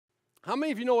How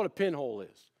many of you know what a pinhole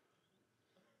is?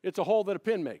 It's a hole that a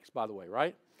pin makes, by the way,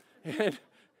 right?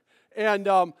 And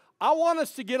I want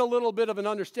us to get a little bit of an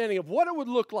understanding of what it would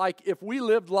look like if we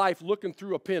lived life looking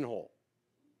through a pinhole.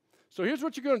 So here's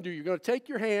what you're going to do. You're going to take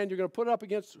your hand, you're going to put it up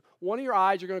against one of your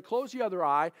eyes, you're going to close the other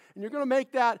eye, and you're going to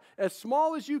make that as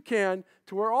small as you can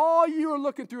to where all you are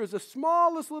looking through is the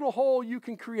smallest little hole you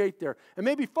can create there. And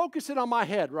maybe focus it on my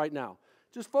head right now.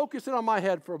 Just focus it on my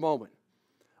head for a moment.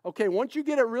 Okay, once you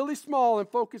get it really small and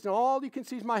focus, and all you can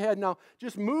see is my head now,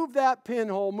 just move that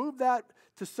pinhole, move that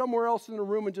to somewhere else in the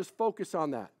room and just focus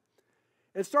on that.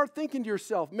 And start thinking to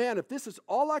yourself, man, if this is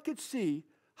all I could see,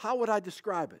 how would I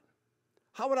describe it?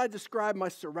 How would I describe my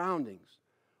surroundings?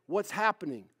 What's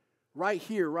happening right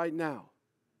here, right now?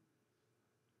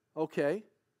 Okay.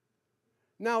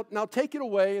 Now take it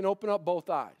away and open up both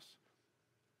eyes.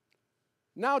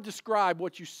 Now describe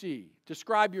what you see.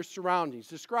 Describe your surroundings.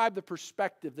 Describe the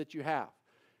perspective that you have.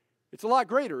 It's a lot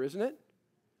greater, isn't it?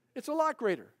 It's a lot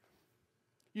greater.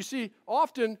 You see,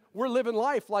 often we're living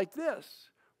life like this.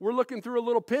 We're looking through a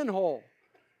little pinhole.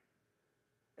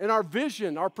 And our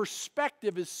vision, our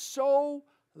perspective is so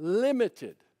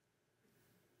limited.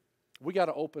 We got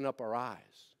to open up our eyes.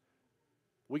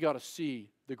 We got to see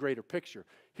the greater picture.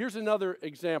 Here's another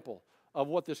example of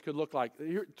what this could look like.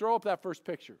 Here, throw up that first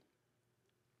picture.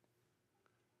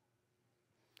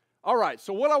 All right,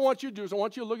 so what I want you to do is I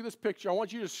want you to look at this picture. I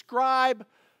want you to describe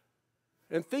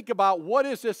and think about what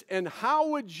is this and how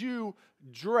would you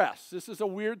dress? This is a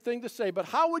weird thing to say, but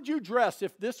how would you dress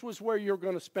if this was where you're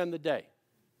going to spend the day?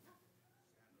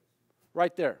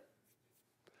 Right there.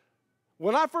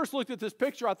 When I first looked at this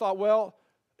picture, I thought, well,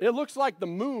 it looks like the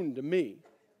moon to me.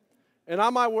 And I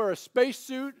might wear a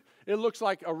spacesuit. It looks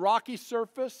like a rocky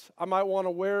surface. I might want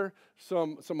to wear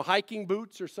some hiking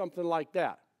boots or something like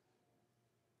that.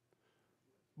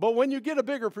 But when you get a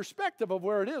bigger perspective of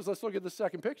where it is, let's look at the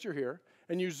second picture here,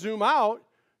 and you zoom out,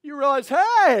 you realize,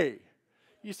 hey,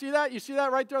 you see that? You see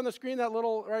that right there on the screen, that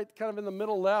little, right kind of in the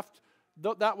middle left?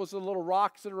 That was the little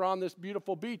rocks that are on this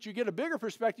beautiful beach. You get a bigger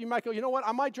perspective. You might go, you know what?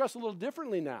 I might dress a little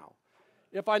differently now.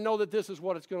 If I know that this is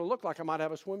what it's going to look like, I might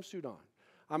have a swimsuit on.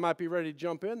 I might be ready to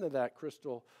jump into that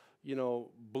crystal,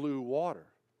 blue water.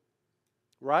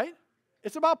 Right?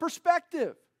 It's about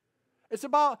perspective. It's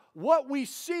about what we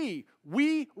see.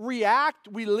 We react,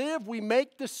 we live, we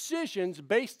make decisions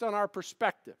based on our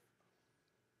perspective.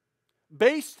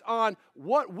 Based on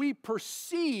what we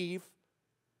perceive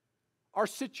our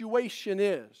situation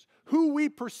is, who we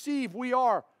perceive we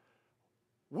are.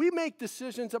 We make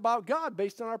decisions about God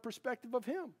based on our perspective of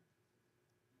Him.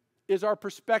 Is our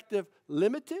perspective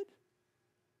limited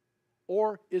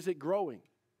or is it growing?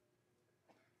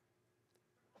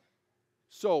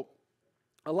 So,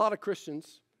 a lot of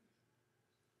Christians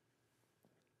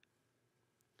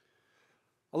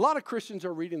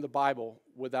are reading the Bible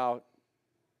without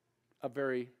a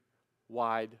very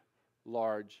wide,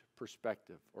 large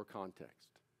perspective or context.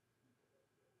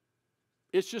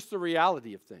 It's just the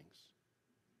reality of things.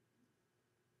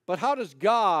 But how does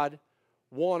God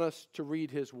want us to read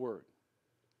His Word?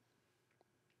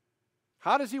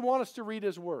 How does He want us to read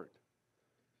His Word?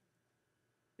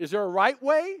 Is there a right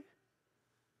way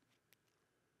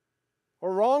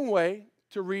or wrong way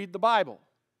to read the Bible?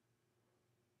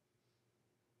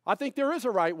 I think there is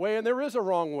a right way and there is a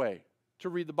wrong way to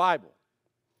read the Bible.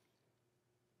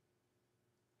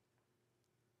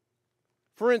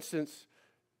 For instance,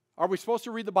 are we supposed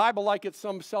to read the Bible like it's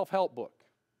some self-help book?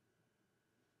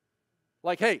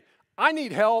 Like, hey, I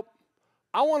need help.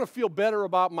 I want to feel better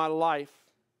about my life.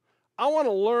 I want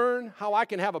to learn how I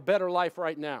can have a better life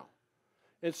right now.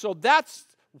 And so that's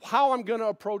how I'm going to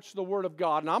approach the Word of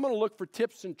God. And I'm going to look for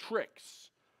tips and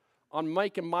tricks on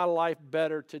making my life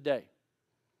better today.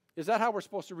 Is that how we're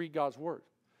supposed to read God's Word?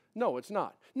 No, it's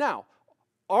not. Now,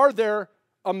 are there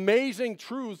amazing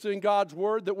truths in God's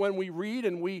Word that when we read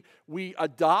and we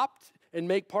adopt and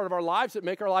make part of our lives that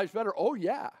make our lives better? Oh,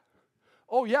 yeah.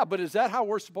 Oh, yeah, but is that how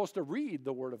we're supposed to read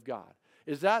the Word of God?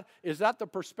 Is that the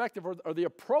perspective or the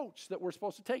approach that we're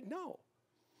supposed to take? No.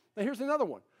 Now, here's another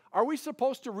one. Are we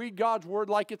supposed to read God's Word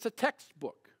like it's a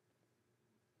textbook?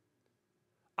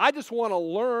 I just want to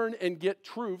learn and get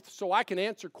truth so I can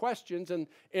answer questions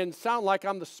and sound like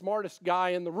I'm the smartest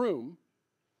guy in the room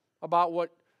about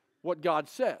what God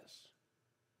says.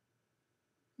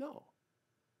 No.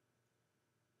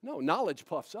 No, knowledge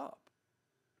puffs up.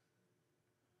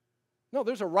 No,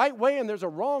 there's a right way and there's a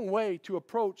wrong way to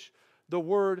approach the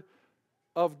Word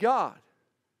of God.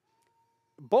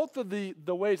 Both of the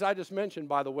ways I just mentioned,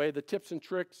 by the way, the tips and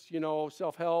tricks,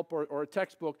 self-help or a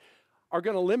textbook, are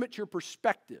going to limit your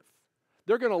perspective.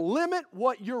 They're going to limit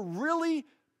what you're really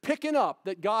picking up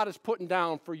that God is putting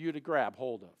down for you to grab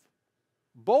hold of.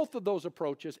 Both of those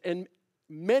approaches and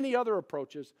many other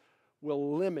approaches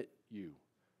will limit you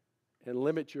and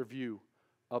limit your view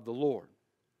of the Lord.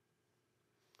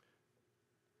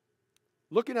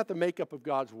 Looking at the makeup of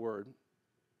God's Word,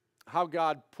 how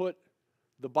God put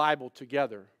the Bible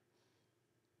together,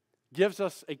 gives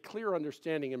us a clear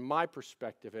understanding, in my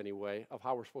perspective anyway, of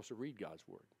how we're supposed to read God's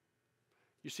Word.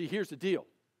 You see, here's the deal.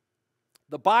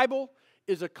 The Bible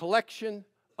is a collection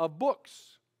of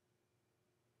books.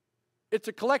 It's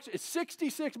a collection, it's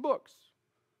 66 books.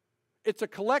 It's a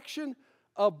collection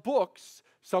of books.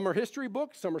 Some are history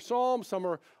books, some are Psalms, some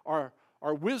are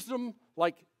wisdom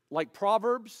like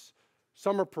Proverbs.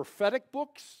 Some are prophetic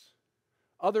books.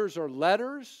 Others are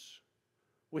letters.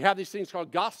 We have these things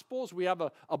called Gospels. We have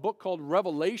a book called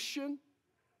Revelation,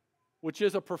 which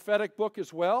is a prophetic book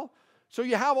as well. So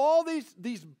you have all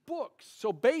these books.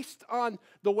 So based on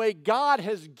the way God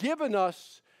has given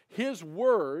us His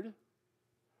Word,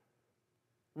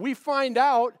 we find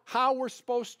out how we're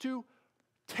supposed to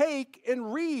take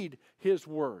and read His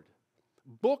Word,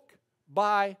 book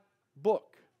by book.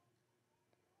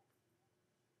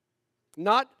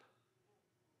 Not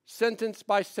sentence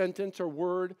by sentence or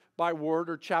word by word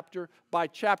or chapter by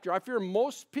chapter. I fear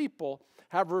most people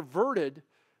have reverted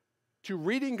to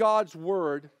reading God's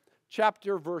Word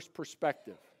chapter verse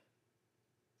perspective.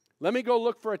 Let me go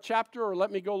look for a chapter, or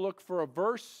let me go look for a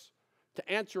verse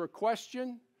to answer a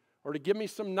question or to give me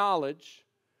some knowledge.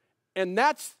 And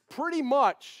that's pretty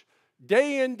much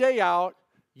day in, day out,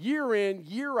 year in,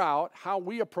 year out, how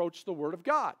we approach the Word of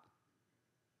God.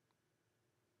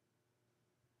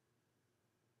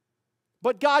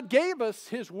 But God gave us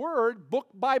His Word book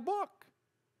by book,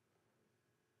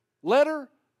 letter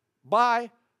by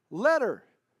letter.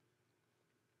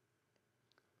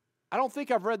 I don't think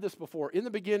I've read this before. In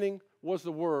the beginning was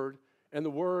the Word, and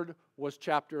the Word was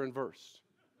chapter and verse.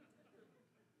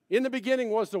 In the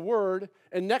beginning was the Word,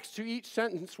 and next to each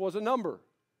sentence was a number.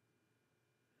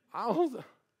 I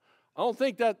don't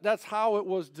think that's how it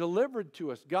was delivered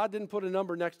to us. God didn't put a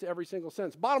number next to every single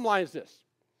sentence. Bottom line is this.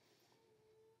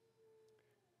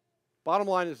 Bottom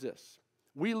line is this.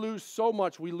 We lose so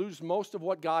much, we lose most of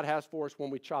what God has for us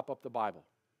when we chop up the Bible.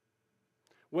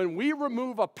 When we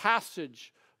remove a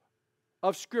passage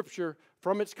of Scripture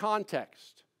from its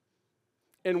context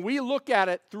and we look at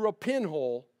it through a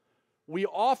pinhole, we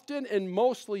often and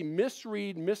mostly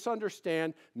misread,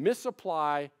 misunderstand,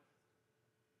 misapply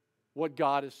what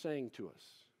God is saying to us.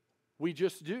 We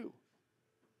just do.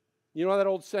 You know that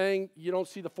old saying, you don't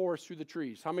see the forest through the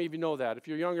trees. How many of you know that? If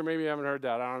you're younger, maybe you haven't heard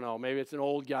that. I don't know. Maybe it's an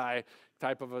old guy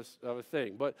type of a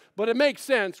thing. But it makes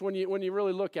sense when you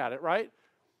really look at it, right?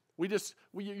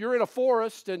 You're in a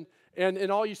forest and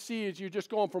all you see is you're just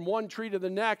going from one tree to the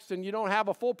next, and you don't have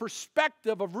a full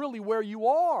perspective of really where you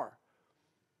are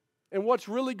and what's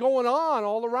really going on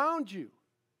all around you.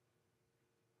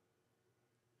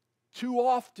 Too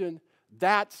often,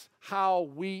 that's how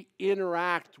we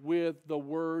interact with the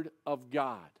Word of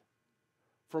God.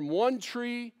 From one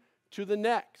tree to the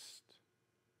next,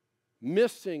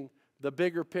 missing the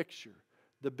bigger picture,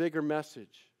 the bigger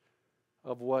message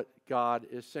of what God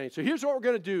is saying. So here's what we're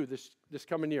going to do this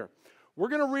coming year. We're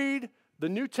going to read the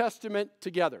New Testament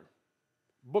together,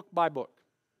 book by book.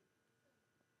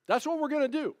 That's what we're going to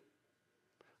do.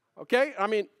 Okay? I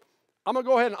mean, I'm going to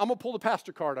go ahead and I'm going to pull the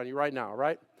pastor card on you right now,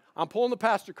 right? I'm pulling the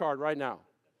pastor card right now.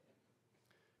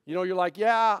 You know, you're like,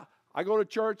 yeah, I go to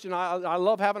church and I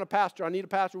love having a pastor. I need a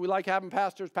pastor. We like having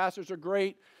pastors. Pastors are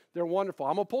great. They're wonderful.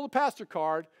 I'm going to pull the pastor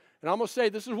card and I'm going to say,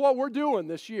 this is what we're doing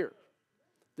this year.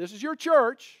 This is your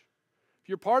church. If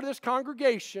you're part of this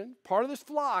congregation, part of this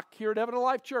flock here at Heaven and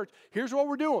Life Church, here's what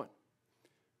we're doing.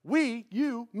 We,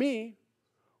 you, me,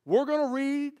 we're going to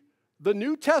read the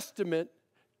New Testament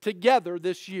together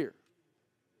this year.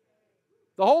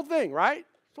 The whole thing, right?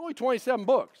 It's only 27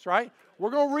 books, right? We're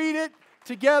going to read it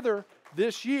together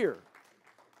this year.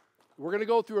 We're going to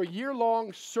go through a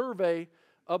year-long survey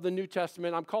of the New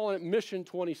Testament. I'm calling it Mission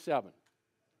 27.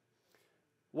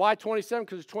 Why 27?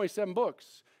 Because there's 27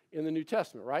 books in the New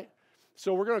Testament, right?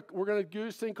 So we're going to do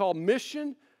this thing called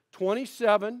Mission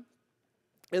 27.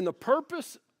 And the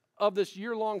purpose of this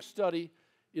year-long study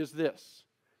is this.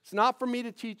 It's not for me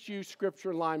to teach you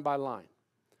Scripture line by line.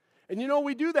 And you know,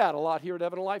 we do that a lot here at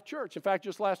Heaven and Life Church. In fact,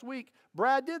 just last week,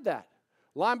 Brad did that.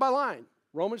 Line by line.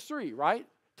 Romans 3, right?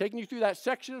 Taking you through that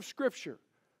section of Scripture.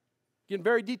 Getting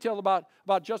very detailed about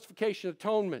justification,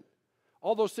 atonement.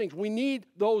 All those things. We need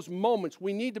those moments.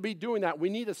 We need to be doing that. We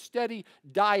need a steady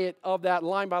diet of that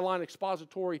line-by-line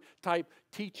expository type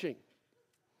teaching.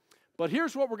 But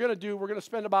here's what we're going to do. We're going to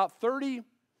spend about 30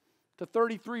 to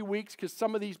 33 weeks because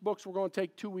some of these books we're going to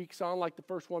take 2 weeks on, like the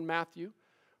first one, Matthew.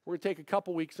 We're going to take a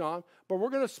couple weeks on. But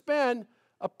we're going to spend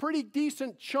a pretty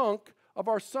decent chunk of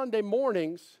our Sunday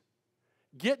mornings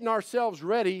getting ourselves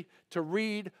ready to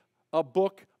read a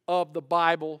book of the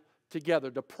Bible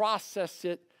together, to process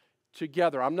it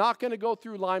together. I'm not going to go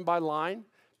through line by line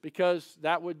because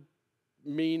that would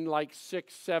mean like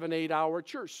 6, 7, 8 hour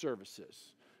church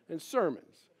services and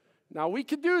sermons. Now, we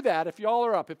could do that if y'all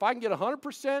are up. If I can get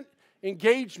 100%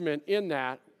 engagement in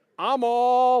that, I'm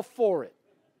all for it.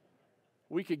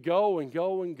 We could go and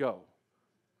go and go.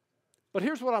 But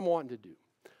here's what I'm wanting to do.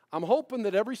 I'm hoping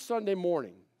that every Sunday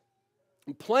morning,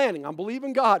 I'm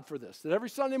believing God for this, that every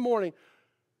Sunday morning,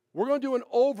 we're going to do an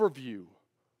overview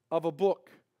of a book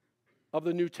of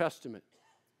the New Testament.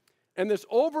 And this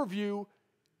overview,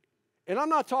 and I'm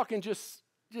not talking just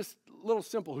little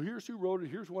simple, here's who wrote it,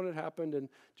 here's when it happened, and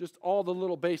just all the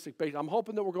little basic. I'm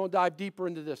hoping that we're going to dive deeper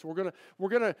into this. We're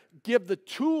going to give the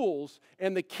tools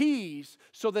and the keys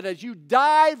so that as you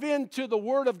dive into the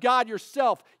Word of God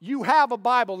yourself, you have a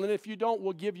Bible. And if you don't,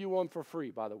 we'll give you one for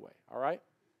free, by the way. All right?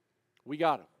 We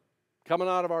got them. Coming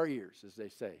out of our ears, as they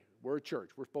say. We're a church.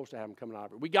 We're supposed to have them coming out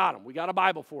of it. We got them. We got a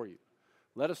Bible for you.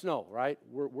 Let us know, right?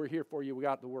 We're here for you. We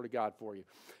got the Word of God for you.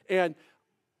 And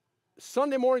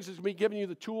Sunday mornings is going to be giving you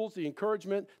the tools, the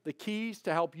encouragement, the keys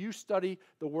to help you study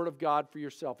the Word of God for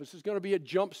yourself. This is going to be a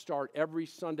jump start every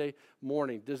Sunday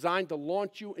morning, designed to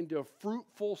launch you into a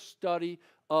fruitful study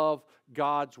of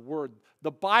God's Word.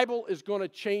 The Bible is going to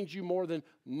change you more than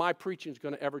my preaching is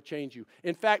going to ever change you.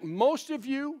 In fact, most of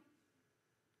you,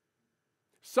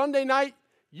 Sunday night,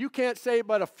 you can't say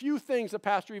but a few things the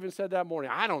pastor even said that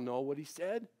morning. I don't know what he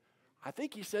said. I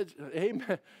think he said,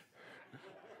 amen.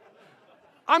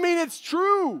 I mean, it's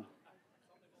true.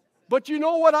 But you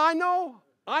know what I know?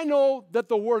 I know that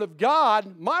the Word of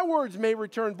God, my words may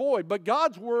return void, but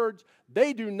God's words,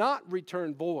 they do not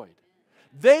return void.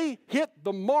 They hit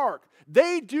the mark.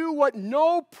 They do what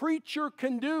no preacher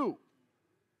can do.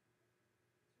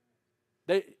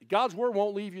 God's Word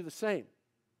won't leave you the same.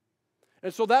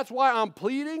 And so that's why I'm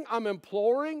pleading, I'm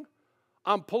imploring,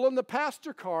 I'm pulling the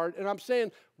pastor card, and I'm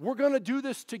saying, we're going to do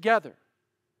this together.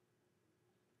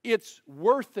 It's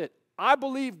worth it. I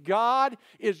believe God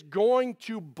is going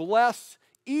to bless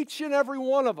each and every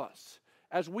one of us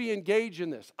as we engage in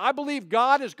this. I believe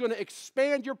God is going to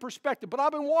expand your perspective. But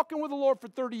I've been walking with the Lord for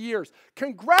 30 years.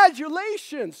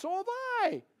 Congratulations, so have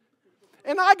I.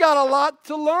 And I got a lot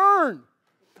to learn.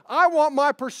 I want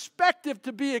my perspective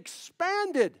to be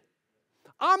expanded.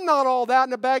 I'm not all that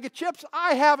in a bag of chips.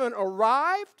 I haven't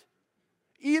arrived.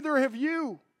 Either have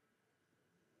you.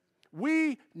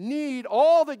 We need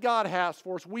all that God has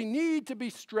for us. We need to be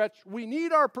stretched. We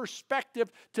need our perspective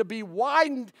to be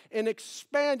widened and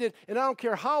expanded. And I don't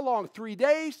care how long, 3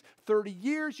 days, 30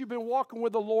 years you've been walking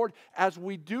with the Lord. As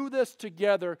we do this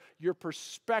together, your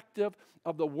perspective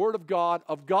of the Word of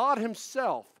God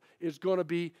Himself, is going to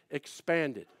be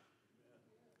expanded.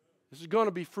 This is going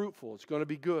to be fruitful. It's going to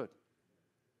be good.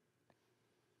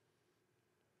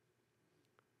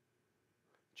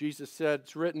 Jesus said,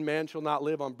 it's written, man shall not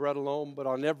live on bread alone, but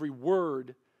on every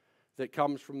word that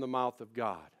comes from the mouth of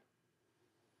God.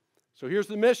 So here's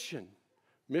the mission.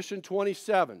 Mission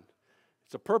 27.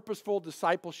 It's a purposeful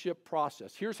discipleship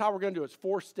process. Here's how we're going to do it. It's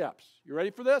 4 steps. You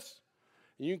ready for this?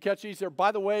 And you can catch these there.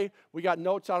 By the way, we got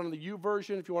notes out on the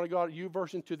YouVersion. If you want to go out of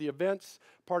YouVersion to the events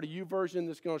part of YouVersion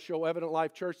that's going to show Evident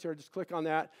Life Church there, just click on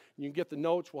that. And you can get the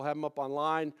notes. We'll have them up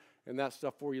online and that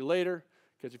stuff for you later.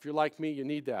 Because if you're like me, you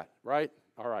need that, right?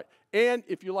 All right. And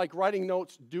if you like writing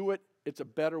notes, do it. It's a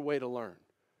better way to learn.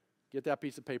 Get that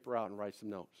piece of paper out and write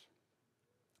some notes.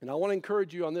 And I want to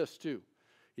encourage you on this too.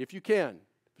 If you can,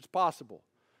 if it's possible,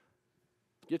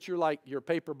 get your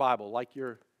paper Bible, like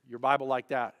your Bible like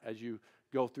that as you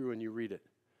go through and you read it.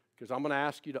 Because I'm going to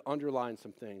ask you to underline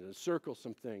some things and circle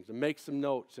some things and make some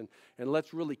notes. And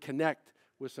let's really connect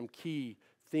with some key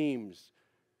themes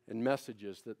and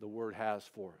messages that the Word has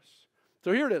for us.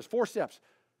 So here it is, 4 steps.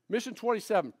 Mission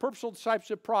 27, purposeful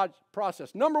discipleship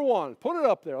process. Number 1, put it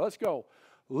up there. Let's go.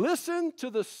 Listen to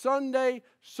the Sunday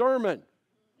sermon.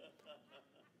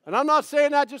 And I'm not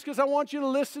saying that just because I want you to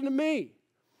listen to me.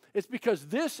 It's because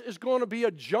this is going to be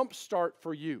a jump start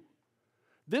for you.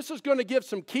 This is going to give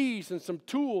some keys and some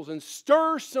tools and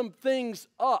stir some things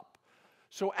up.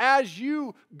 So as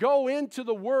you go into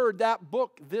the Word, that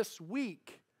book this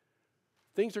week,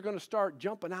 things are going to start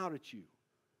jumping out at you.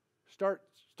 Start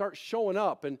showing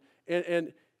up, and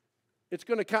it's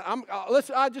going to kind of,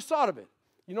 listen, I just thought of it.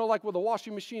 You know, like with a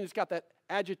washing machine, it's got that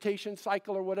agitation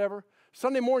cycle or whatever.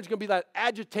 Sunday morning is going to be that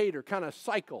agitator kind of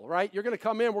cycle, right? You're going to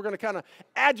come in, we're going to kind of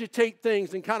agitate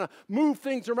things and kind of move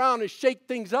things around and shake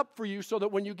things up for you so that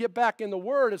when you get back in the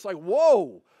Word, it's like,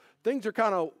 whoa, things are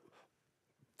kind of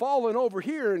falling over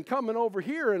here and coming over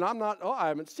here, and I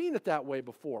haven't seen it that way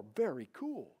before. Very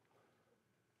cool.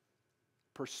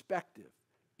 Perspective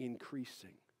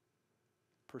increasing.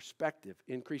 Perspective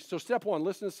increase. So step one,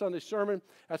 listen to Sunday's sermon.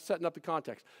 That's setting up the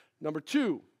context. Number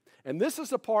two, and this is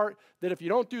the part that if you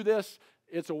don't do this,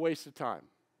 it's a waste of time.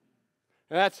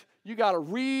 And that's, you got to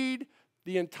read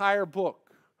the entire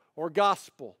book or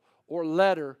gospel or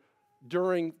letter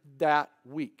during that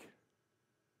week.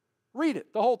 Read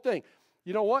it, the whole thing.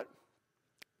 You know what?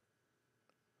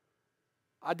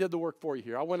 I did the work for you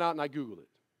here. I went out and I Googled it.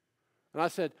 And I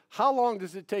said, how long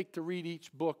does it take to read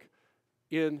each book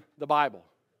in the Bible?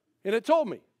 And it told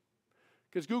me,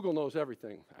 because Google knows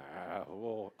everything.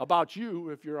 Well, about you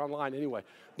if you're online anyway.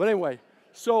 But anyway,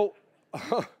 so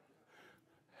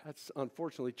that's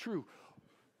unfortunately true.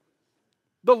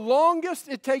 The longest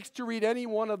it takes to read any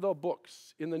one of the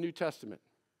books in the New Testament,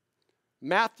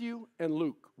 Matthew and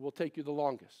Luke will take you the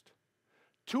longest.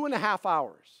 2.5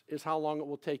 hours is how long it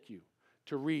will take you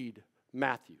to read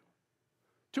Matthew.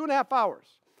 2.5 hours.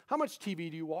 How much TV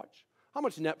do you watch? How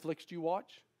much Netflix do you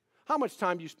watch? How much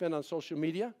time do you spend on social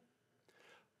media?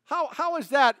 How is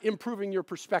that improving your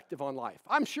perspective on life?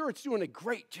 I'm sure it's doing a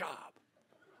great job.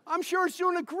 I'm sure it's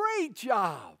doing a great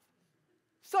job.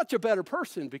 Such a better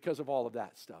person because of all of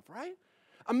that stuff, right?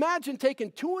 Imagine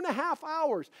taking 2.5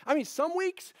 hours. I mean, some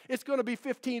weeks it's going to be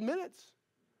 15 minutes.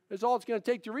 That's all it's going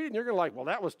to take to read it. And you're going to like, well,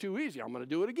 that was too easy. I'm going to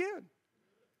do it again.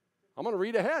 I'm going to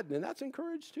read ahead. And that's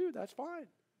encouraged too. That's fine.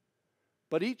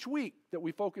 But each week that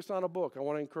we focus on a book, I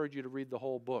want to encourage you to read the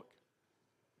whole book.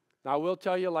 Now, I will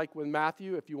tell you, like with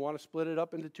Matthew, if you want to split it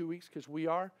up into 2 weeks, because we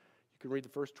are, you can read the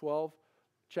first 12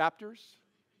 chapters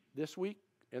this week,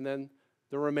 and then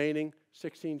the remaining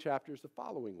 16 chapters the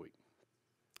following week.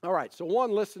 All right, so 1,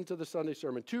 listen to the Sunday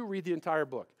sermon. 2, read the entire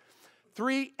book.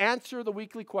 3, answer the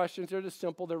weekly questions. They're just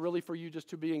simple. They're really for you just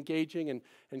to be engaging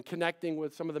and connecting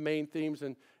with some of the main themes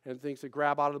and things to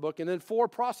grab out of the book. And then 4,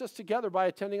 process together by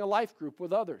attending a life group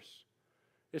with others.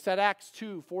 It's that Acts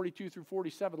 2, 42 through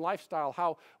 47 lifestyle,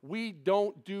 how we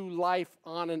don't do life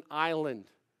on an island.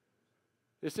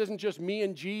 This isn't just me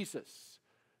and Jesus.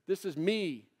 This is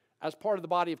me as part of the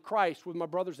body of Christ with my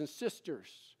brothers and sisters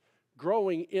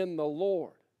growing in the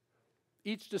Lord.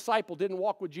 Each disciple didn't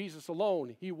walk with Jesus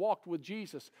alone. He walked with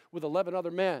Jesus with 11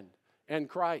 other men and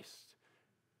Christ.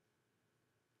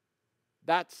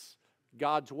 That's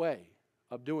God's way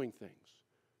of doing things.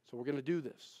 So we're going to do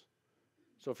this.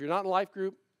 So if you're not in a life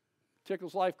group,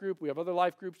 Tickle's life group, we have other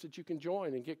life groups that you can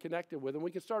join and get connected with, and we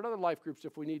can start other life groups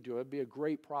if we need to. It'd be a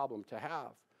great problem to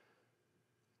have.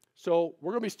 So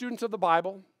we're going to be students of the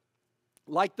Bible,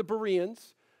 like the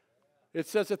Bereans. It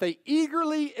says that they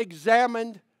eagerly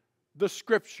examined the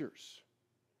Scriptures.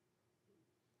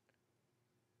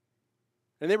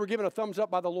 And they were given a thumbs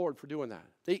up by the Lord for doing that.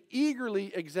 They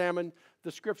eagerly examined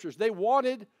the Scriptures. They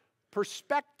wanted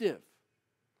perspective.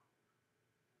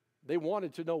 They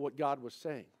wanted to know what God was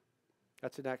saying.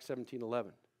 That's in Acts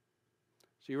 17:11.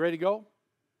 So you ready to go?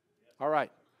 All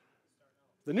right.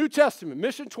 The New Testament,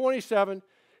 Mission 27.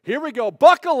 Here we go.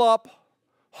 Buckle up.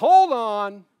 Hold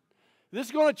on. This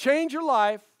is going to change your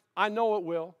life. I know it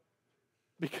will.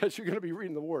 Because you're going to be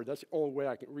reading the Word. That's the only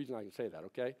reason I can say that,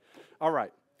 okay? All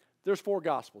right. There's 4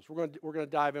 Gospels. We're going to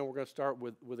dive in. We're going to start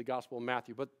with the Gospel of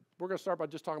Matthew. But we're going to start by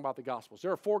just talking about the Gospels.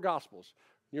 There are 4 Gospels.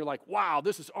 And you're like, wow,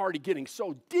 this is already getting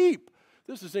so deep.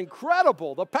 This is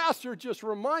incredible. The pastor just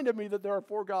reminded me that there are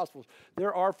 4 Gospels.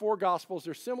 There are 4 Gospels.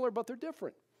 They're similar, but they're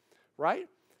different, right?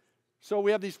 So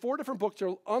we have these 4 different books.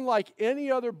 They're unlike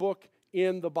any other book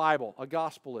in the Bible. A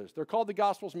Gospel is. They're called the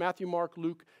Gospels, Matthew, Mark,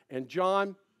 Luke, and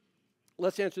John.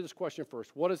 Let's answer this question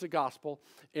first. What is a gospel?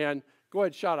 And go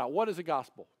ahead, shout out. What is a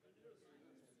gospel?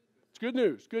 It's good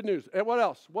news. Good news. And what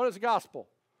else? What is a gospel?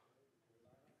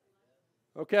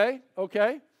 Okay.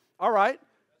 All right.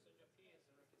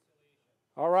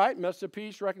 All right. Message of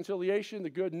peace, reconciliation, the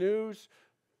good news.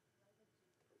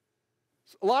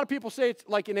 A lot of people say it's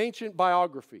like an ancient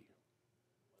biography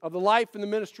of the life and the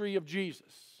ministry of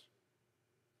Jesus.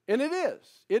 And it is.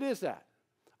 It is that.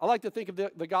 I like to think of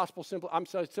the gospel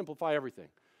simplify everything.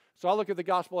 So I look at the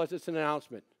gospel as it's an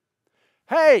announcement.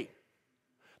 Hey,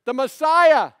 the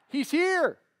Messiah, he's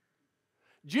here.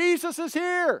 Jesus is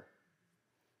here.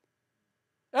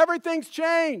 Everything's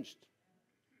changed.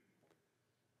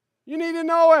 You need to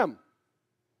know him.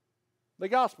 The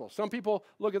gospel. Some people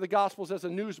look at the gospels as a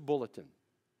news bulletin.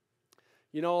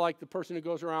 You know, like the person who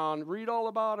goes around, read all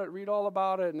about it,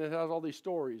 and it has all these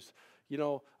stories.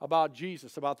 about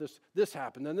Jesus, about this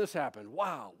happened, then this happened.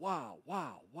 Wow, wow,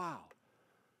 wow, wow.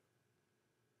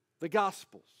 The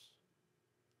Gospels.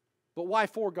 But why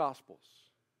 4 Gospels?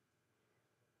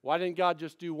 Why didn't God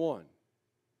just do one?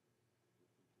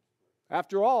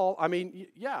 After all, I mean,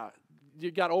 yeah, you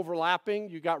got overlapping,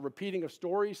 you got repeating of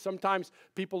stories. Sometimes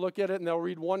people look at it and they'll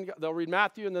read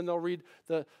Matthew, and then they'll read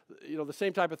the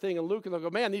same type of thing in Luke, and they'll go,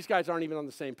 man, these guys aren't even on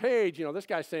the same page. This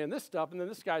guy's saying this stuff, and then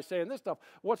this guy's saying this stuff.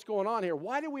 What's going on here?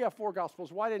 Why do we have 4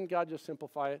 Gospels? Why didn't God just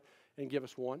simplify it and give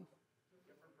us one?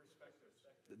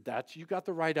 You got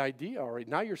the right idea, all right.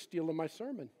 Now you're stealing my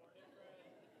sermon.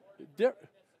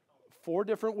 4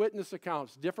 different witness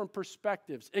accounts, different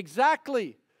perspectives.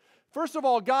 Exactly. First of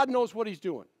all, God knows what he's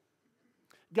doing.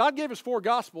 God gave us 4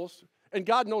 Gospels, and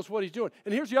God knows what he's doing.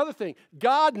 And here's the other thing.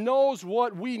 God knows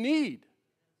what we need.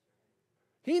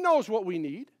 He knows what we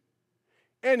need.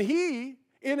 And he,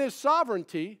 in his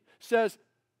sovereignty, says,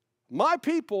 my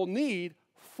people need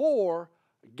 4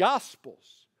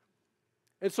 Gospels.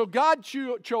 And so God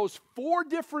chose 4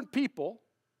 different people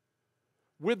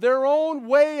with their own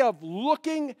way of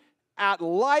looking at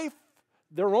life,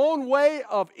 their own way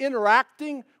of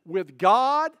interacting with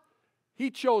God.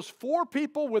 He chose 4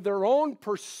 people with their own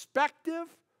perspective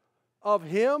of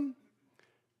him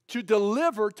to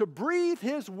deliver, to breathe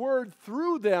his word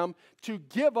through them to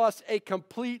give us a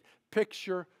complete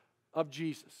picture of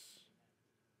Jesus.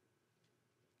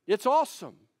 It's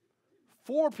awesome.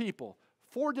 4 people,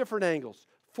 4 different angles,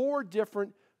 4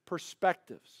 different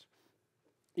perspectives.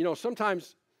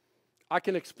 Sometimes I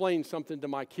can explain something to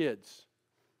my kids,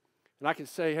 and I can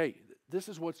say, hey, this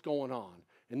is what's going on,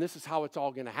 and this is how it's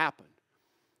all going to happen.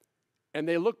 And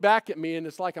they look back at me, and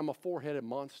it's like I'm a 4-headed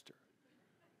monster.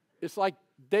 It's like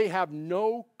they have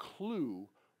no clue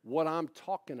what I'm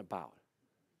talking about.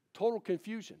 Total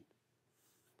confusion.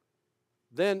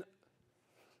 Then,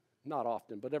 not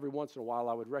often, but every once in a while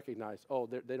I would recognize,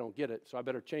 they don't get it, so I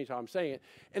better change how I'm saying it.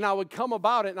 And I would come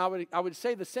about it, and I would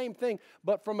say the same thing,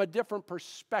 but from a different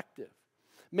perspective.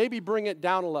 Maybe bring it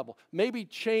down a level. Maybe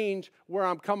change where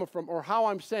I'm coming from, or how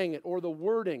I'm saying it, or the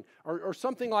wording, or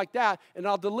something like that. And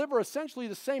I'll deliver essentially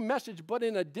the same message, but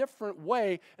in a different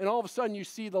way. And all of a sudden you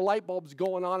see the light bulbs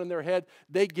going on in their head.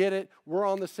 They get it. We're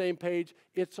on the same page.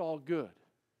 It's all good.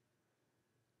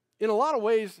 In a lot of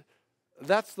ways,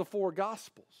 that's the 4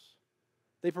 Gospels.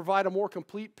 They provide a more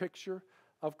complete picture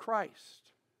of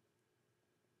Christ.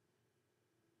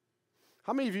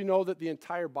 How many of you know that the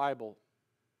entire Bible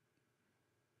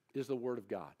is the Word of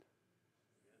God?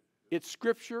 It's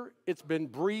Scripture. It's been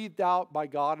breathed out by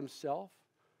God himself.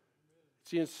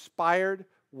 It's the inspired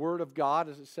Word of God,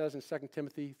 as it says in 2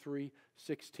 Timothy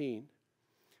 3:16.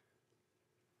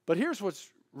 But here's what's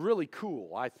really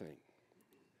cool, I think.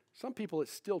 Some people, it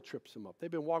still trips them up.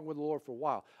 They've been walking with the Lord for a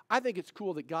while. I think it's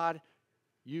cool that God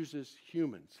uses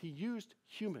humans. He used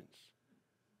humans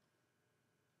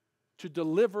to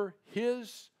deliver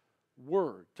his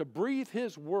word, to breathe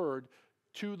his word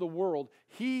to the world.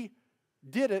 He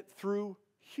did it through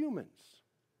humans.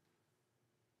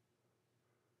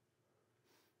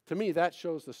 To me, that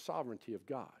shows the sovereignty of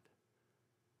God,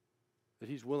 that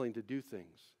he's willing to do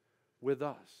things with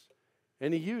us.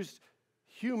 And he used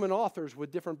human authors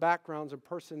with different backgrounds and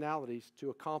personalities to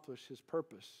accomplish his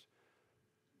purpose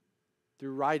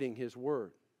through writing his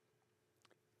word.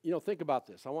 Think about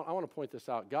this. I want to point this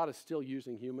out. God is still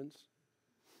using humans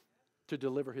to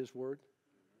deliver his word,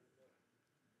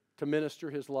 to minister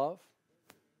his love,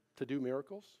 to do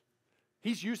miracles.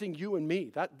 He's using you and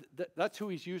me. That's who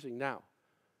he's using now.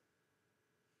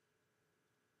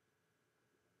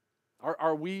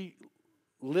 Are we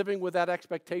living with that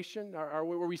expectation? Are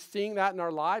we seeing that in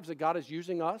our lives, that God is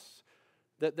using us,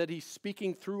 that he's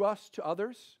speaking through us to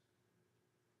others?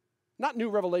 Not new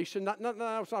revelation, not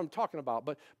that's what I'm talking about,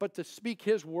 but to speak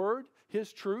his word,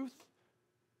 his truth,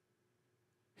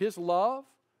 his love,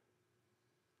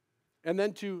 and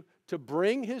then to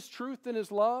bring his truth and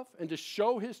his love, and to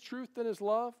show his truth and his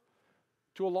love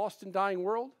to a lost and dying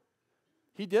world.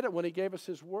 He did it when he gave us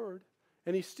his word,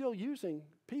 and he's still using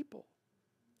people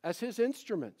as his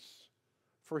instruments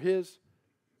for his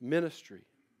ministry.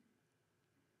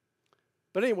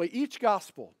 But anyway, each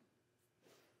gospel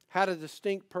had a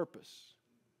distinct purpose.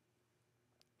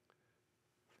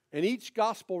 And each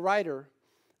gospel writer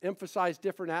emphasized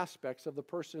different aspects of the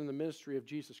person and the ministry of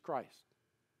Jesus Christ.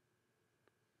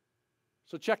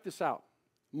 So check this out.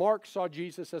 Mark saw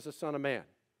Jesus as a son of man.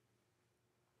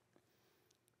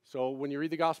 So when you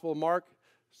read the Gospel of Mark,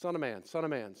 son of man, son of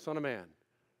man, son of man.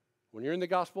 When you're in the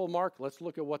Gospel of Mark, let's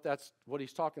look at what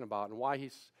he's talking about and why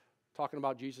he's talking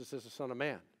about Jesus as a son of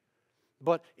man.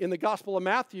 But in the Gospel of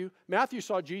Matthew, Matthew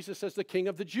saw Jesus as the King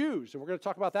of the Jews. And we're going to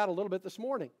talk about that a little bit this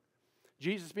morning.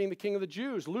 Jesus being the King of the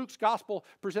Jews. Luke's Gospel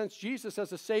presents Jesus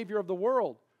as the Savior of the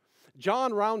world.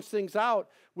 John rounds things out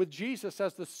with Jesus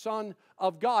as the Son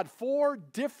of God. 4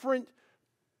 different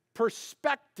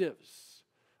perspectives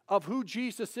of who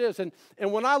Jesus is. And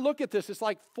when I look at this, it's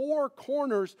like 4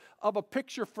 corners of a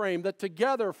picture frame that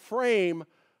together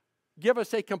give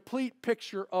us a complete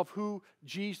picture of who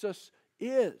Jesus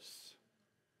is.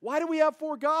 Why do we have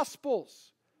 4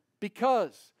 Gospels?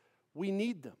 Because we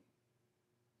need them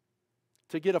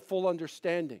to get a full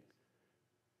understanding.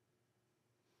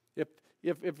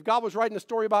 If God was writing a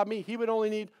story about me, he would only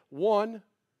need 1,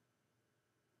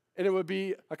 and it would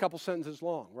be a couple sentences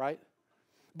long, right?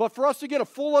 But for us to get a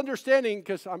full understanding,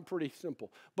 because I'm pretty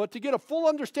simple, but to get a full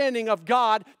understanding of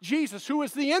God, Jesus, who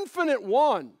is the infinite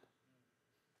one,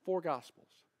 4 Gospels,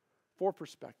 4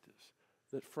 perspectives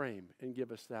that frame and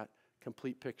give us that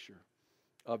complete picture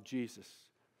of Jesus.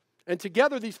 And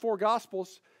together, these 4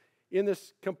 Gospels in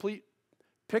this complete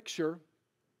picture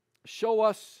show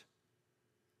us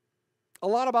a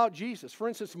lot about Jesus. For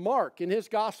instance, Mark in his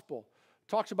Gospel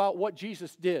talks about what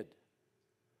Jesus did.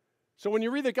 So when you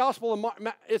read the Gospel of Mark,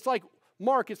 it's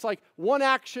like one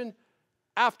action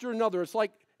after another. It's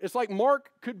like Mark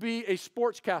could be a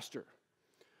sportscaster.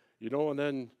 And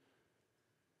then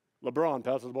LeBron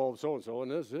passes the ball to so-and-so,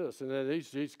 and this, and then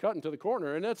he's cutting to the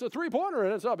corner, and it's a 3-pointer,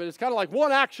 and it's up. And it's kind of like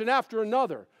one action after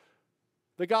another.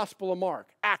 The Gospel of Mark,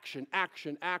 action,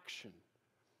 action, action.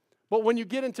 But when you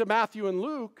get into Matthew and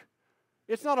Luke,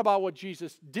 it's not about what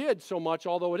Jesus did so much,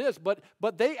 although it is, but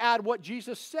they add what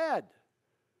Jesus said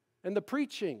and the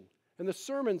preaching and the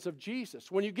sermons of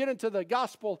Jesus. When you get into the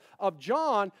Gospel of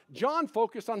John, John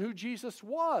focused on who Jesus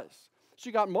was. So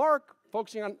you got Mark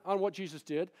focusing on what Jesus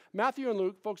did, Matthew and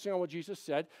Luke focusing on what Jesus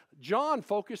said, John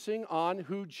focusing on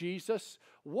who Jesus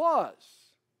was,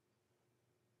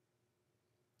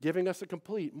 giving us a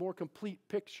more complete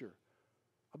picture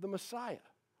of the Messiah,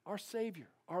 our Savior,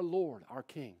 our Lord, our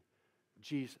King,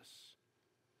 Jesus.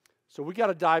 So we got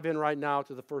to dive in right now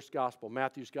to the first gospel,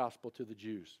 Matthew's gospel to the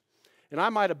Jews. And I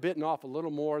might have bitten off a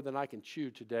little more than I can chew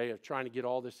today of trying to get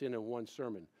all this in one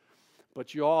sermon.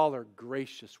 But you all are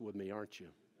gracious with me, aren't you?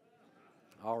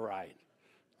 All right.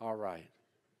 All right.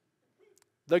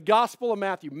 The Gospel of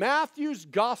Matthew. Matthew's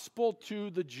Gospel to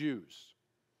the Jews.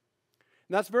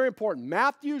 And that's very important.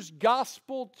 Matthew's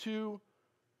Gospel to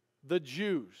the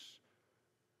Jews.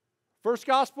 First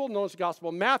Gospel, known as the Gospel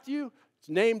of Matthew. It's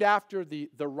named after the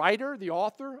writer, the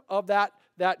author of that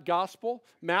gospel.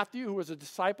 Matthew, who was a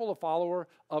disciple, a follower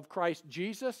of Christ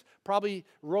Jesus, probably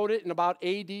wrote it in about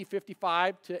AD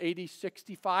 55 to AD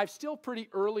 65, still pretty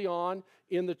early on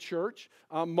in the church.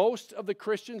 Most of the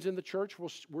Christians in the church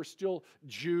were still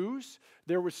Jews.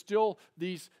 There were still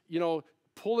these,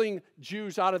 pulling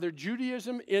Jews out of their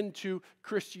Judaism into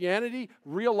Christianity,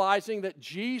 realizing that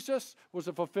Jesus was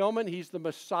a fulfillment. He's the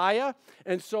Messiah.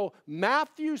 And so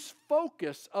Matthew's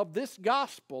focus of this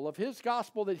gospel, of his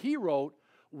gospel that he wrote,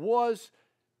 was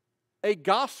a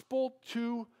gospel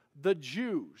to the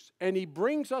Jews. And he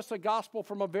brings us a gospel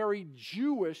from a very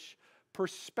Jewish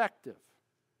perspective.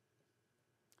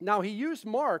 Now, he used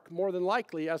Mark, more than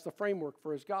likely, as the framework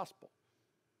for his gospel.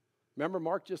 Remember,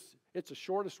 Mark it's the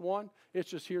shortest one. It's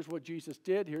just, here's what Jesus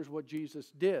did, here's what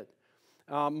Jesus did.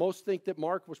 Most think that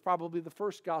Mark was probably the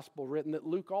first gospel written, that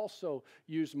Luke also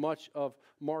used much of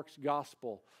Mark's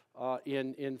gospel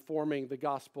in forming the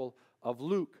gospel of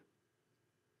Luke.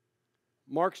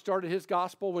 Mark started his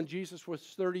gospel when Jesus was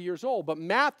 30 years old, but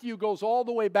Matthew goes all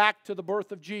the way back to the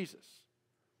birth of Jesus.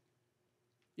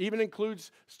 Even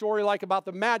includes a story like about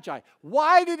the Magi.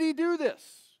 Why did he do this?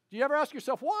 Do you ever ask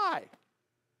yourself, why?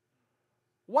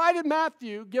 Why did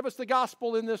Matthew give us the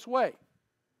gospel in this way?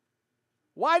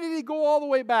 Why did he go all the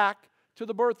way back to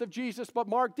the birth of Jesus, but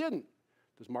Mark didn't?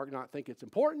 Does Mark not think it's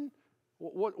important?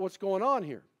 What's going on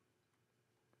here?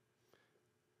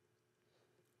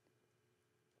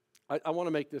 I want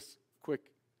to make this quick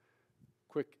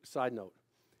side note.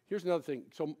 Here's another thing.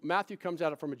 So Matthew comes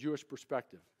at it from a Jewish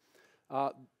perspective.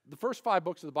 The first 5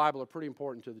 books of the Bible are pretty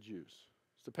important to the Jews.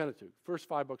 It's the Pentateuch. First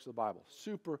 5 books of the Bible.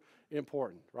 Super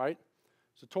important, right?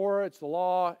 It's the Torah, it's the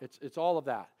law, it's all of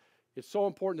that. It's so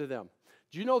important to them.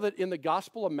 Do you know that in the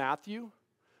Gospel of Matthew,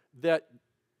 that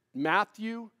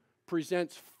Matthew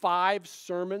presents 5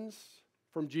 sermons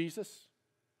from Jesus?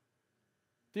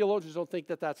 Theologians don't think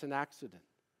that that's an accident.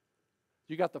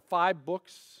 You got the 5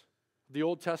 books of the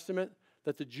Old Testament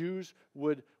that the Jews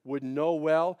would know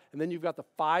well, and then you've got the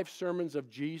 5 sermons of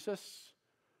Jesus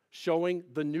showing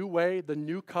the new way, the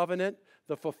new covenant,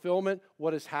 the fulfillment,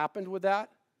 what has happened with that.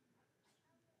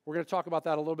 We're going to talk about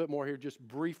that a little bit more here just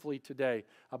briefly today,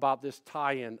 about this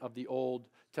tie-in of the Old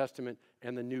Testament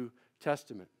and the New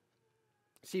Testament.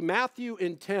 See, Matthew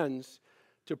intends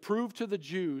to prove to the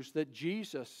Jews that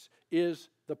Jesus is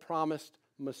the promised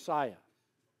Messiah.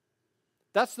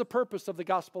 That's the purpose of the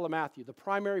Gospel of Matthew, the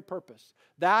primary purpose.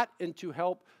 That and to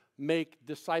help make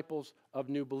disciples of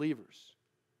new believers.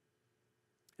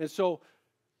 And so,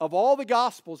 of all the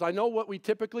Gospels, I know what we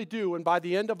typically do, and by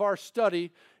the end of our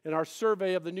study and our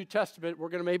survey of the New Testament, we're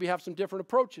going to maybe have some different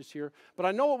approaches here, but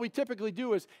I know what we typically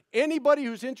do is anybody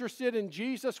who's interested in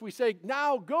Jesus, we say,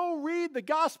 now go read the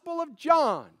Gospel of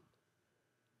John.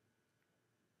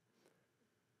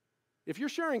 If you're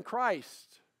sharing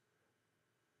Christ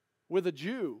with a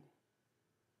Jew,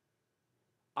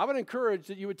 I would encourage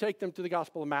that you would take them to the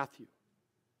Gospel of Matthew.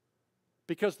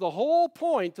 Because the whole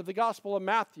point of the Gospel of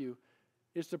Matthew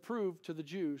is to prove to the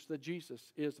Jews that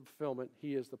Jesus is the fulfillment.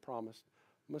 He is the promised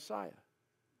Messiah.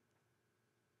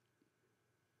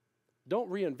 Don't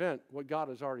reinvent what God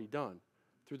has already done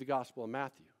through the Gospel of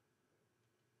Matthew.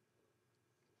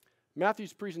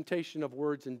 Matthew's presentation of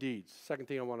words and deeds. Second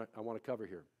thing I want to cover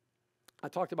here. I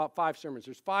talked about 5 sermons.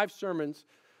 There's 5 sermons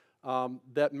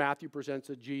that Matthew presents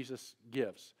that Jesus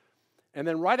gives. And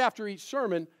then right after each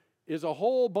sermon is a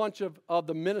whole bunch of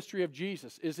the ministry of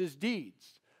Jesus, is his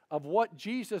deeds, of what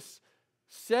Jesus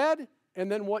said and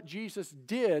then what Jesus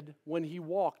did when he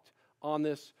walked on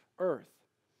this earth.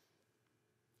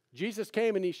 Jesus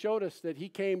came and he showed us that he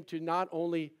came to not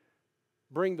only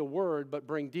bring the word, but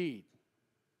bring deed.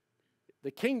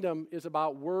 The kingdom is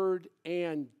about word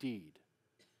and deed.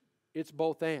 It's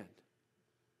both and.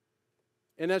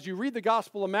 And as you read the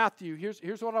Gospel of Matthew,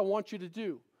 here's what I want you to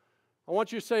do. I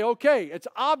want you to say, okay, it's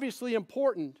obviously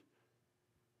important.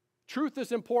 Truth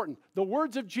is important. The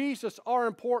words of Jesus are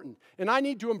important. And I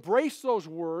need to embrace those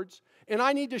words, and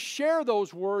I need to share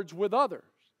those words with others.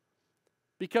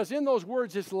 Because in those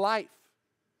words is life.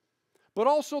 But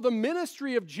also the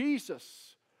ministry of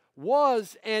Jesus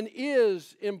was and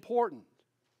is important.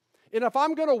 And if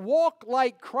I'm going to walk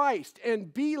like Christ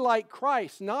and be like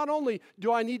Christ, not only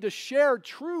do I need to share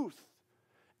truth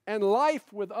and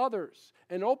life with others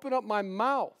and open up my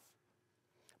mouth,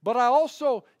 but I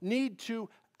also need to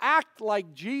act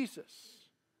like Jesus.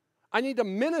 I need to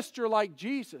minister like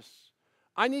Jesus.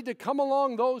 I need to come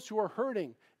along those who are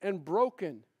hurting and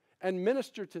broken and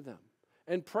minister to them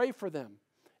and pray for them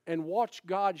and watch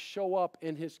God show up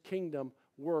in his kingdom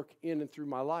work in and through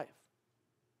my life.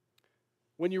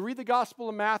 When you read the Gospel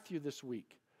of Matthew this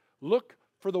week, look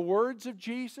for the words of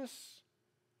Jesus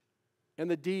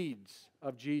and the deeds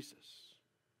of Jesus.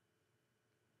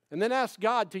 And then ask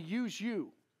God to use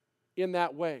you in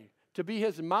that way, to be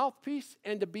his mouthpiece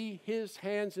and to be his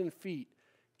hands and feet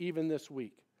even this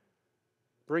week,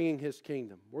 bringing his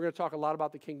kingdom. We're going to talk a lot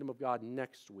about the kingdom of God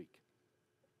next week.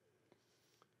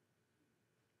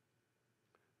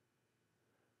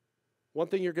 One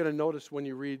thing you're going to notice when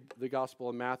you read the Gospel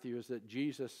of Matthew is that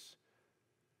Jesus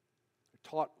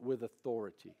taught with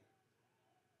authority. It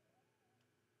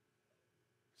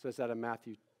says that in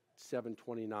Matthew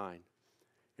 7:29.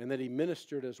 And that he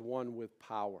ministered as one with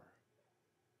power.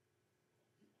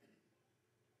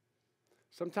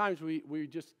 Sometimes we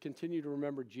just continue to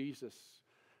remember Jesus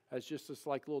as just this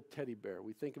like little teddy bear.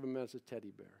 We think of him as a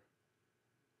teddy bear.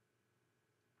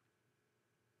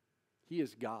 He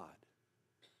is God.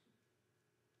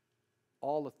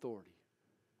 All authority,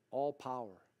 all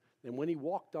power. And when he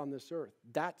walked on this earth,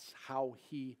 that's how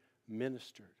he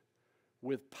ministered,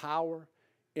 with power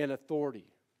and authority.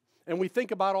 And we think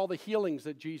about all the healings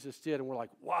that Jesus did, and we're like,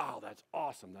 wow, that's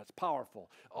awesome, that's powerful.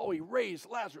 Oh, he raised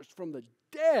Lazarus from the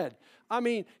dead. I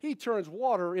mean, he turns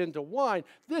water into wine.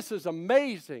 This is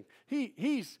amazing. He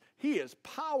is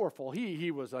powerful.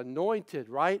 He was anointed,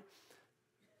 right?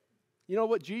 You know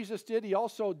what Jesus did? He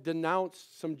also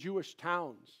denounced some Jewish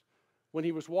towns when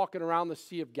he was walking around the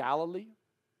Sea of Galilee.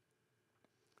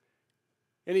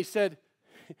 And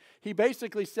he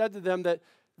basically said to them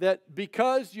that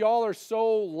because y'all are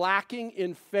so lacking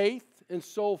in faith and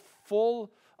so full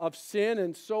of sin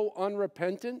and so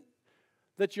unrepentant,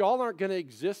 that y'all aren't going to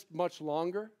exist much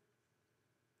longer.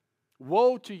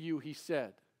 Woe to you, he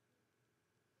said.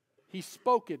 He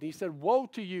spoke it. He said, woe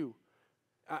to you.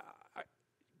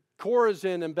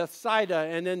 Chorazin and Bethsaida,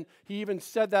 and then he even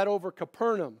said that over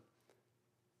Capernaum.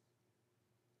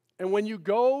 And when you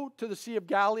go to the Sea of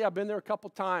Galilee, I've been there a couple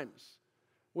times.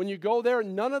 When you go there,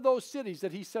 none of those cities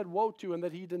that he said woe to and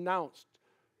that he denounced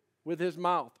with his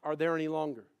mouth are there any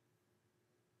longer.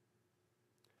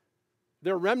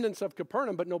 There are remnants of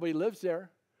Capernaum, but nobody lives there.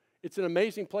 It's an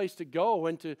amazing place to go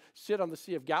and to sit on the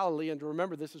Sea of Galilee and to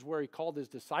remember this is where he called his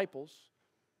disciples.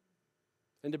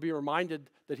 and to be reminded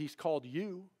that he's called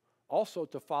you also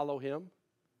to follow him.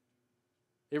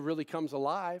 It really comes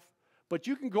alive. But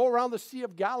you can go around the Sea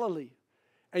of Galilee,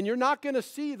 and you're not going to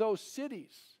see those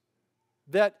cities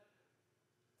that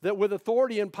with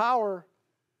authority and power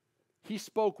he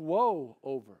spoke woe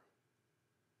over.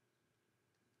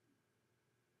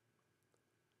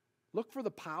 Look for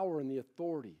the power and the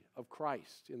authority of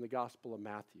Christ in the Gospel of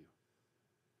Matthew.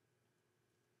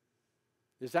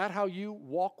 Is that how you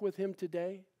walk with him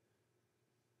today?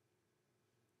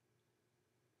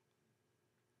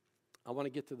 I want to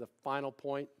get to the final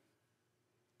point,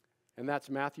 and that's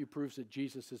Matthew proves that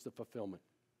Jesus is the fulfillment.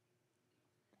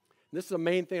 And this is the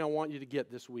main thing I want you to get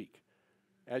this week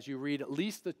as you read at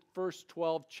least the first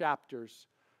 12 chapters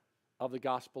of the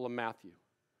Gospel of Matthew.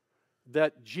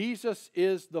 That Jesus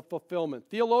is the fulfillment.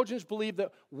 Theologians believe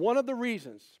that one of the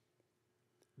reasons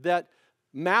that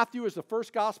Matthew is the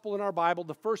first gospel in our Bible,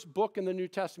 the first book in the New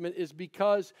Testament, is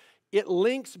because it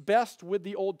links best with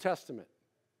the Old Testament.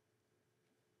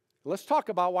 Let's talk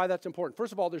about why that's important.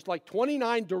 First of all, there's like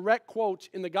 29 direct quotes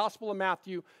in the Gospel of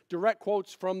Matthew, direct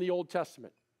quotes from the Old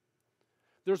Testament.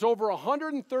 There's over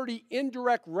 130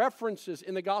 indirect references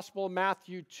in the Gospel of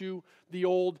Matthew to the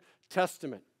Old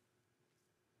Testament.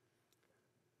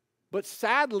 But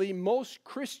sadly, most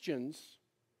Christians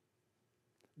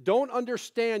don't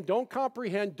understand, don't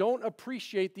comprehend, don't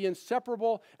appreciate the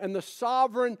inseparable and the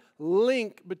sovereign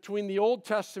link between the Old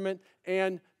Testament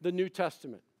and the New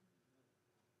Testament.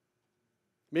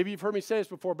 Maybe you've heard me say this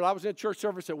before, but I was in a church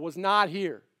service that was not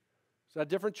here. Is that a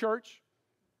different church?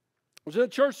 I was in a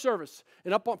church service,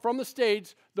 and from the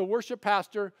stage, the worship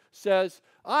pastor says,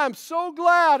 "I'm so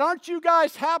glad, aren't you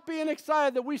guys happy and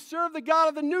excited that we serve the God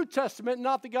of the New Testament and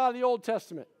not the God of the Old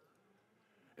Testament?"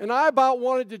 And I about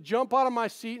wanted to jump out of my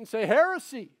seat and say,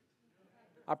 "Heresy."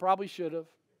 I probably should have.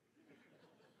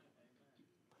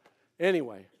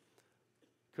 Anyway,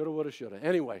 coulda, woulda, shoulda.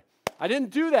 Anyway, I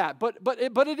didn't do that, but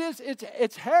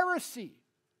it's heresy.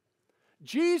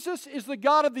 Jesus is the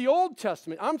God of the Old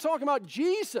Testament. I'm talking about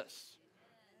Jesus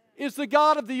is the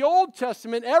God of the Old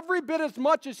Testament every bit as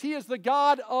much as he is the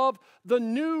God of the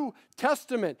New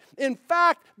Testament. In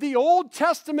fact, the Old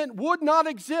Testament would not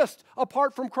exist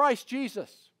apart from Christ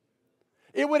Jesus.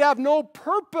 It would have no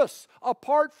purpose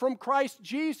apart from Christ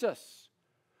Jesus.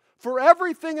 For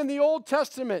everything in the Old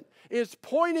Testament is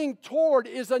pointing toward,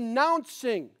 is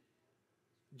announcing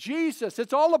Jesus.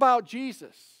 It's all about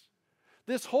Jesus.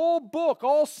 This whole book,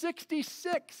 all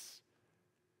 66,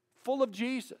 full of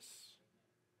Jesus.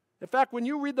 In fact, when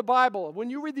you read the Bible,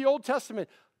 when you read the Old Testament,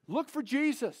 look for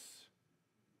Jesus.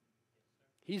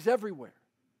 He's everywhere.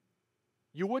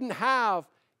 You wouldn't have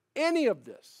any of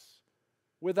this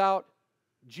without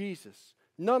Jesus.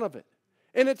 None of it.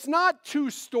 And it's not two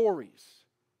stories.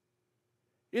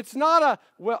 It's not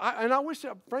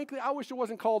frankly, I wish it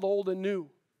wasn't called Old and New.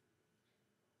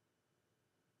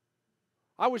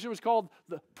 I wish it was called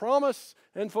the promise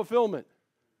and fulfillment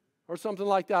or something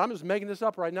like that. I'm just making this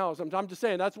up right now. I'm just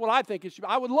saying that's what I think it should be.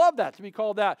 I would love that to be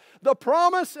called that. The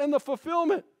promise and the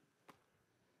fulfillment.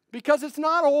 Because it's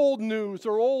not old news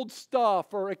or old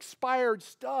stuff or expired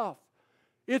stuff.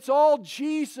 It's all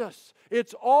Jesus.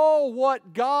 It's all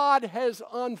what God has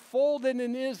unfolded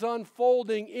and is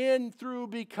unfolding in, through,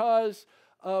 because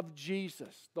of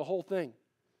Jesus. The whole thing.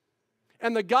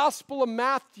 And the Gospel of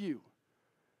Matthew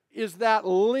is that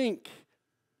link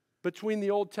between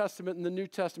the Old Testament and the New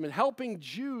Testament, helping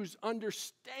Jews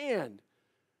understand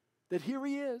that here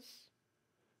he is.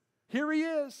 Here he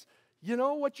is. You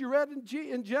know what you read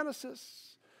in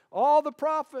Genesis? All the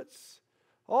prophets,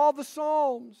 all the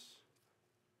Psalms.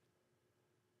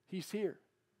 He's here.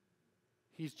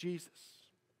 He's Jesus.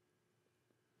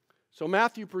 So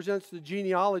Matthew presents the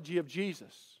genealogy of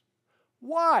Jesus.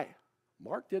 Why?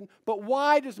 Mark didn't. But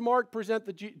why does Matthew present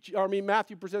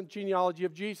the genealogy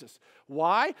of Jesus?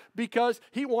 Why? Because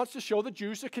he wants to show the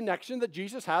Jews the connection that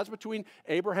Jesus has between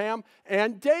Abraham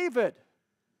and David.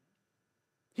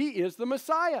 He is the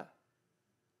Messiah.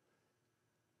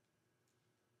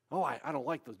 Oh, I don't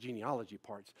like those genealogy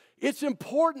parts. It's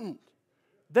important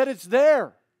that it's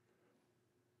there.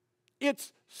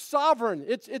 It's sovereign.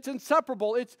 It's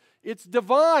inseparable. It's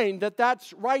divine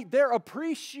that's right there.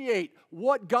 Appreciate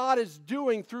what God is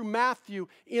doing through Matthew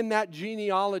in that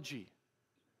genealogy.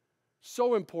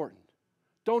 So important.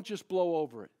 Don't just blow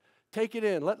over it. Take it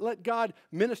in. Let God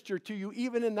minister to you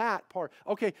even in that part.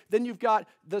 Okay, then you've got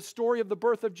the story of the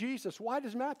birth of Jesus. Why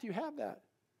does Matthew have that?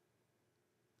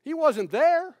 He wasn't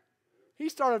there. He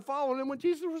started following him when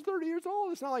Jesus was 30 years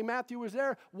old. It's not like Matthew was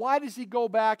there. Why does he go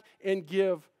back and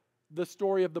give the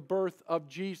story of the birth of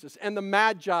Jesus and the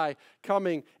Magi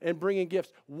coming and bringing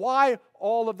gifts. Why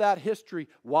all of that history?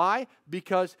 Why?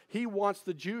 Because he wants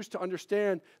the Jews to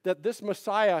understand that this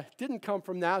Messiah didn't come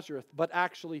from Nazareth, but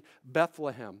actually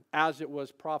Bethlehem, as it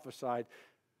was prophesied.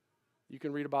 You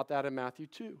can read about that in Matthew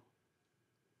 2.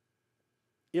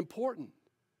 Important.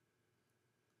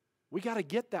 We got to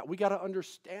get that. We got to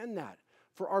understand that.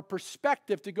 For our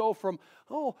perspective to go from,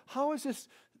 oh, how is this,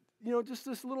 just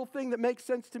this little thing that makes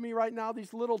sense to me right now,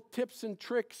 these little tips and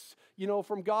tricks,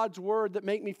 from God's word that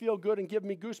make me feel good and give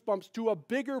me goosebumps, to a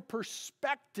bigger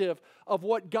perspective of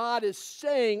what God is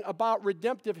saying about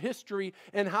redemptive history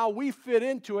and how we fit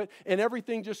into it, and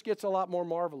everything just gets a lot more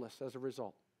marvelous as a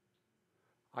result.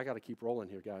 I got to keep rolling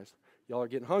here, guys. Y'all are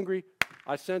getting hungry.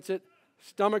 I sense it.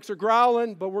 Stomachs are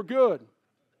growling, but we're good.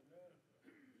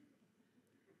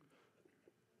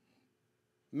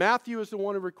 Matthew is the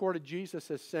one who recorded Jesus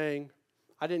as saying,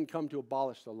 I didn't come to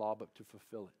abolish the law, but to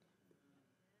fulfill it.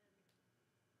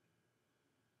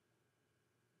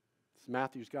 It's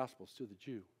Matthew's gospel to the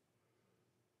Jew.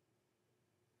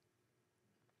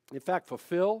 In fact,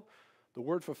 fulfill, the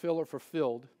word fulfill or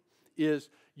fulfilled, is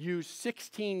used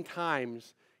 16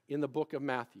 times in the book of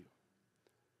Matthew.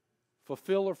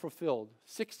 Fulfill or fulfilled,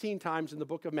 16 times in the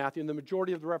book of Matthew. And the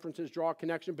majority of the references draw a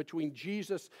connection between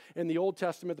Jesus and the Old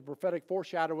Testament, the prophetic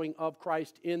foreshadowing of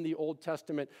Christ in the Old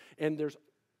Testament. And there's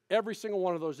every single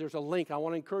one of those, there's a link. I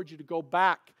want to encourage you to go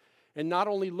back and not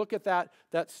only look at that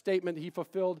statement, he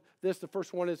fulfilled this. The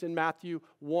first one is in Matthew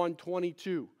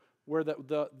 1:22, where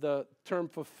the term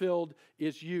fulfilled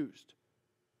is used.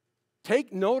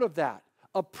 Take note of that.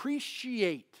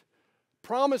 Appreciate.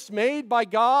 Promise made by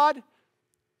God.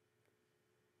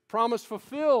 Promise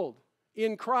fulfilled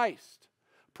in Christ.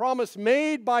 Promise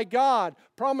made by God.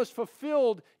 Promise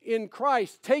fulfilled in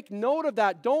Christ. Take note of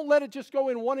that. Don't let it just go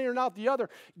in one ear and out the other.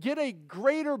 Get a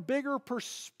greater, bigger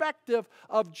perspective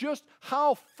of just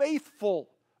how faithful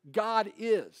God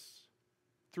is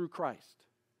through Christ.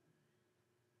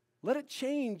 Let it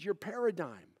change your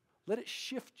paradigm. Let it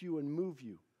shift you and move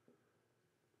you.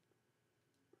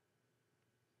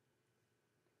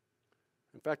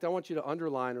 In fact, I want you to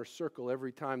underline or circle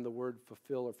every time the word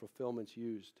fulfill or fulfillment's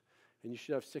used. And you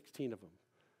should have 16 of them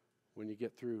when you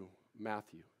get through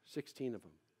Matthew. 16 of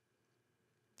them.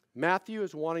 Matthew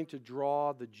is wanting to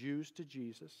draw the Jews to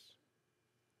Jesus.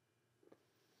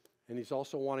 And he's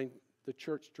also wanting the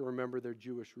church to remember their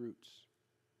Jewish roots.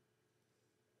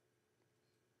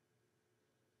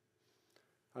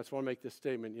 I just want to make this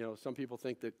statement. Some people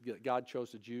think that God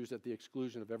chose the Jews at the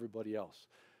exclusion of everybody else.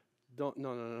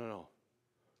 No.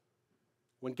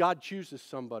 When God chooses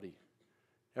somebody,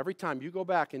 every time you go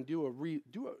back and do a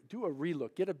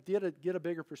relook, get a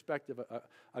bigger perspective,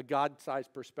 a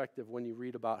God-sized perspective when you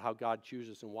read about how God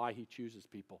chooses and why he chooses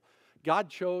people. God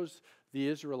chose the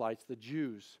Israelites, the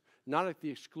Jews, not at the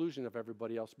exclusion of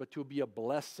everybody else, but to be a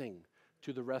blessing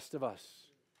to the rest of us.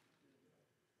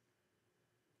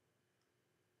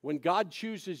 When God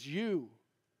chooses you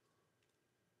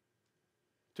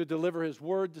to deliver his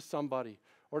word to somebody,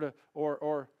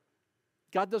 or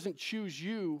God doesn't choose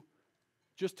you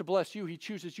just to bless you. He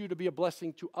chooses you to be a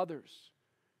blessing to others.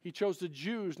 He chose the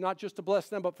Jews not just to bless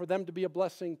them, but for them to be a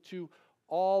blessing to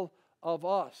all of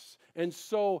us. And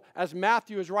so, as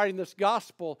Matthew is writing this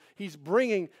gospel, he's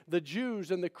bringing the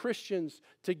Jews and the Christians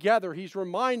together. He's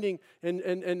reminding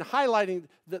and highlighting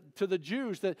to the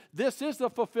Jews that this is the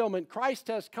fulfillment. Christ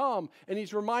has come, and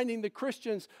he's reminding the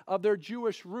Christians of their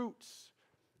Jewish roots.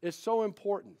 It's so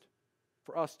important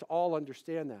for us to all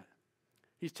understand that.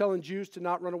 He's telling Jews to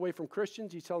not run away from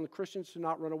Christians. He's telling the Christians to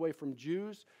not run away from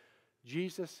Jews.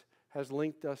 Jesus has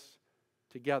linked us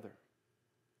together.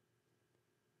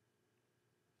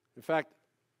 In fact,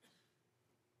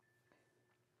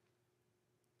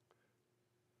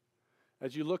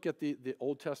 as you look at the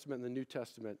Old Testament and the New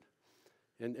Testament,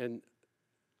 and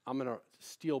I'm going to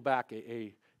steal back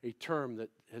a term that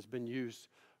has been used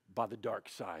by the dark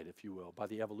side, if you will, by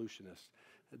the evolutionists,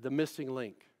 the missing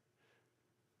link.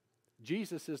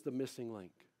 Jesus is the missing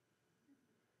link.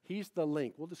 He's the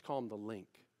link. We'll just call him the link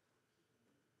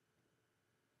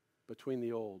between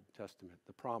the Old Testament,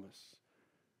 the promise,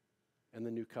 and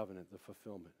the New Covenant, the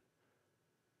fulfillment.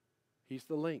 He's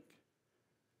the link.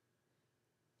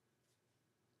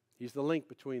 He's the link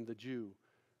between the Jew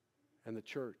and the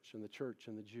church and the church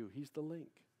and the Jew. He's the link.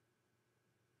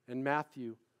 And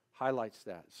Matthew highlights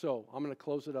that. So I'm going to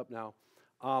close it up now.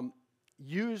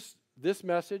 Use this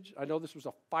message. I know this was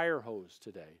a fire hose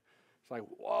today. It's like,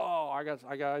 whoa,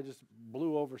 I just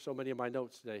blew over so many of my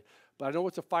notes today. But I know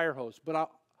it's a fire hose. But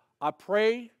I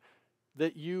pray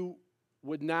that you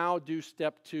would now do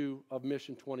step 2 of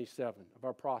Mission 27, of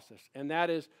our process, and that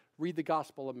is read the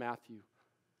Gospel of Matthew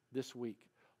this week.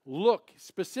 Look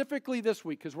specifically this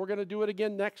week, because we're going to do it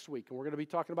again next week, and we're going to be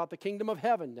talking about the kingdom of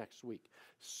heaven next week.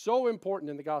 So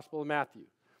important in the Gospel of Matthew.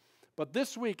 But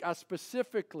this week, I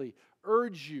specifically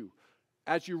urge you,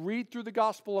 as you read through the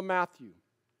Gospel of Matthew,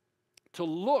 to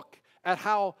look at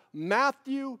how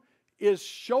Matthew is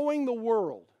showing the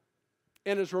world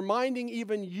and is reminding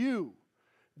even you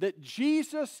that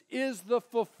Jesus is the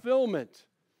fulfillment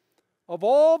of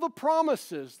all the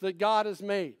promises that God has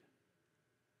made.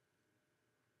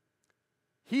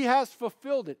 He has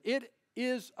fulfilled it. It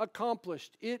is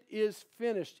accomplished. It is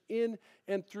finished in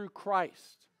and through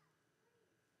Christ.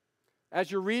 As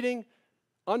you're reading,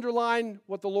 underline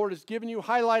what the Lord has given you,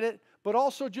 highlight it, but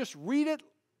also just read it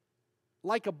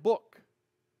like a book.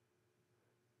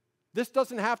 This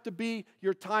doesn't have to be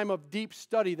your time of deep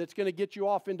study that's going to get you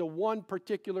off into one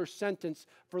particular sentence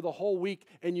for the whole week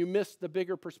and you miss the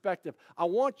bigger perspective. I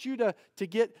want you to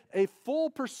get a full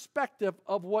perspective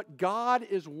of what God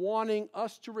is wanting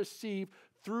us to receive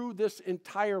through this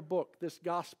entire book, this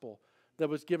gospel that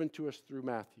was given to us through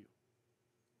Matthew.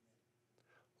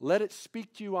 Let it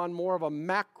speak to you on more of a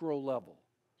macro level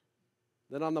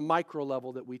than on the micro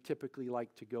level that we typically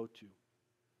like to go to.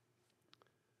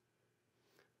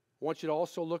 I want you to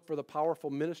also look for the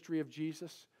powerful ministry of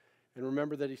Jesus and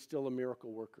remember that he's still a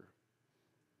miracle worker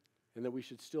and that we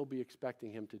should still be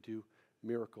expecting him to do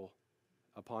miracle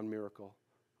upon miracle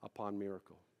upon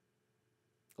miracle.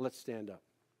 Let's stand up.